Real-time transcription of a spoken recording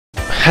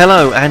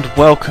Hello and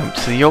welcome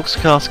to the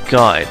Yogscast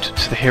guide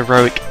to the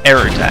heroic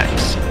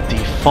Erudax,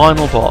 the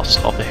final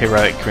boss of the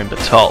heroic Grim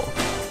Batol.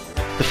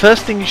 The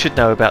first thing you should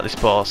know about this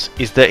boss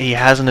is that he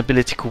has an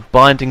ability called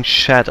Binding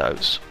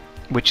Shadows,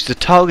 which is a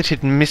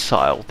targeted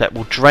missile that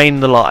will drain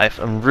the life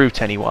and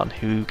root anyone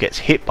who gets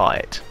hit by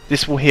it.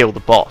 This will heal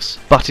the boss,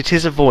 but it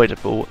is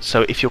avoidable,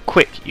 so if you're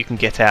quick you can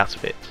get out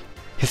of it.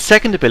 His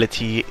second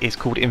ability is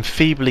called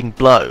Enfeebling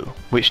Blow,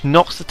 which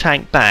knocks the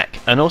tank back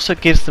and also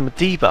gives them a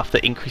debuff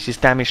that increases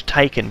damage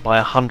taken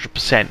by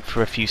 100%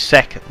 for a few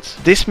seconds.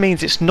 This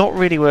means it's not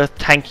really worth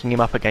tanking him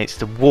up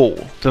against a wall.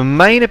 The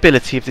main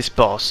ability of this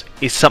boss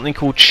is something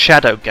called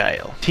Shadow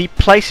Gale. He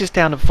places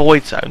down a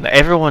void zone that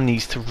everyone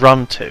needs to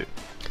run to,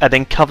 and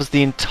then covers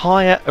the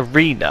entire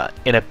arena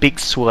in a big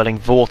swirling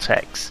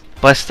vortex.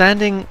 By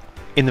standing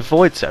in the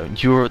void zone,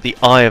 you are at the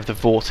eye of the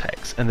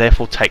vortex and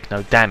therefore take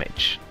no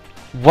damage.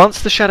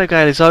 Once the Shadow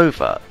Gale is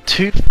over,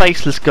 two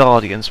faceless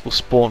guardians will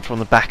spawn from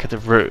the back of the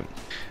room.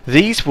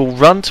 These will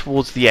run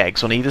towards the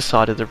eggs on either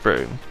side of the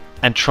room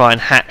and try and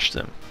hatch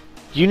them.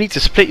 You need to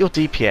split your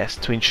DPS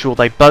to ensure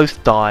they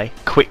both die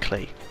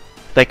quickly.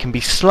 They can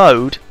be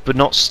slowed but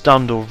not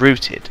stunned or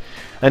rooted,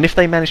 and if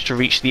they manage to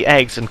reach the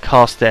eggs and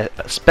cast their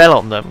spell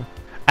on them,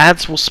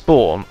 adds will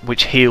spawn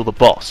which heal the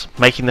boss,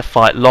 making the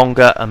fight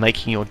longer and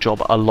making your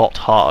job a lot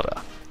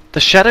harder. The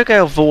Shadow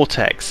Gale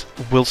Vortex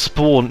will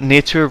spawn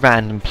near to a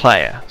random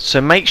player, so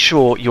make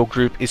sure your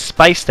group is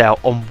spaced out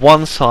on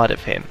one side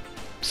of him,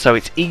 so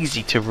it's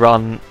easy to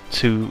run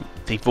to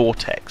the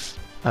Vortex.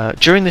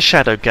 During the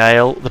Shadow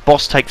Gale, the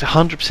boss takes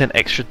 100%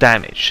 extra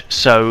damage,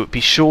 so be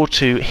sure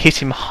to hit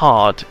him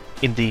hard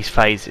in these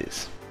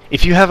phases.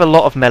 If you have a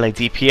lot of melee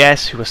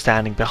DPS who are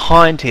standing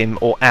behind him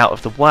or out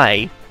of the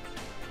way,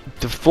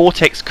 the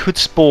Vortex could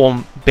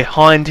spawn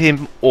behind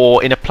him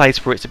or in a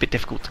place where it's a bit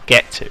difficult to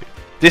get to.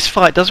 This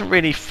fight doesn't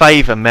really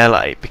favour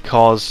melee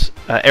because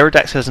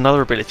Erudax has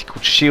another ability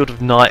called Shield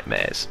of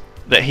Nightmares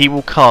that he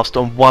will cast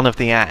on one of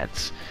the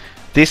adds.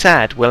 This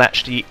add will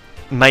actually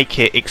make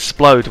it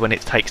explode when it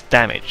takes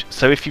damage,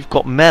 so if you've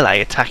got melee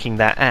attacking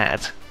that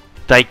add,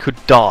 they could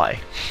die.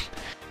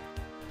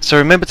 So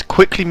remember to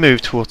quickly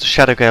move towards the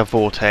Shadow Gale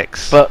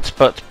Vortex. But,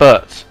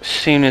 as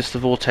soon as the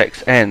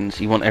Vortex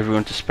ends, you want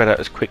everyone to spread out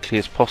as quickly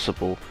as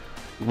possible.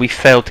 We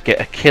failed to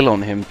get a kill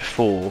on him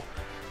before,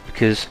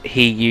 because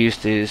he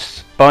used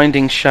his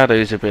Binding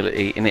Shadows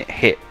ability and it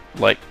hit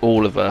like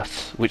all of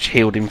us, which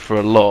healed him for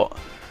a lot,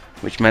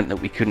 which meant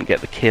that we couldn't get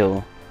the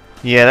kill.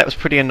 Yeah, that was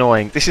pretty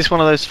annoying. This is one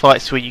of those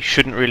fights where you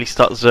shouldn't really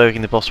start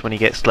zerging the boss when he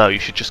gets low. You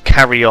should just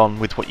carry on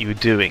with what you were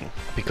doing,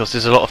 because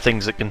there's a lot of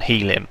things that can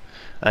heal him,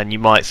 and you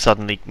might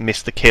suddenly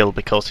miss the kill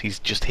because he's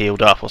just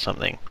healed up or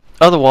something.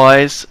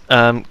 Otherwise,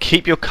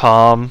 keep your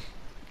calm,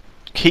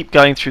 keep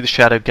going through the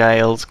Shadow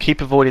Gales, keep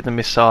avoiding the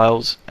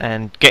missiles,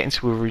 and get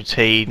into a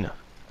routine.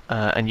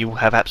 And you will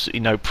have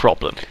absolutely no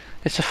problem.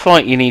 It's a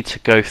fight you need to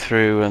go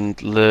through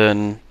and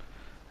learn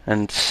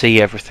and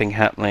see everything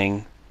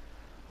happening,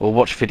 or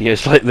watch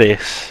videos like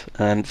this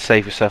and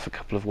save yourself a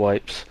couple of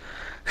wipes.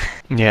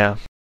 Yeah.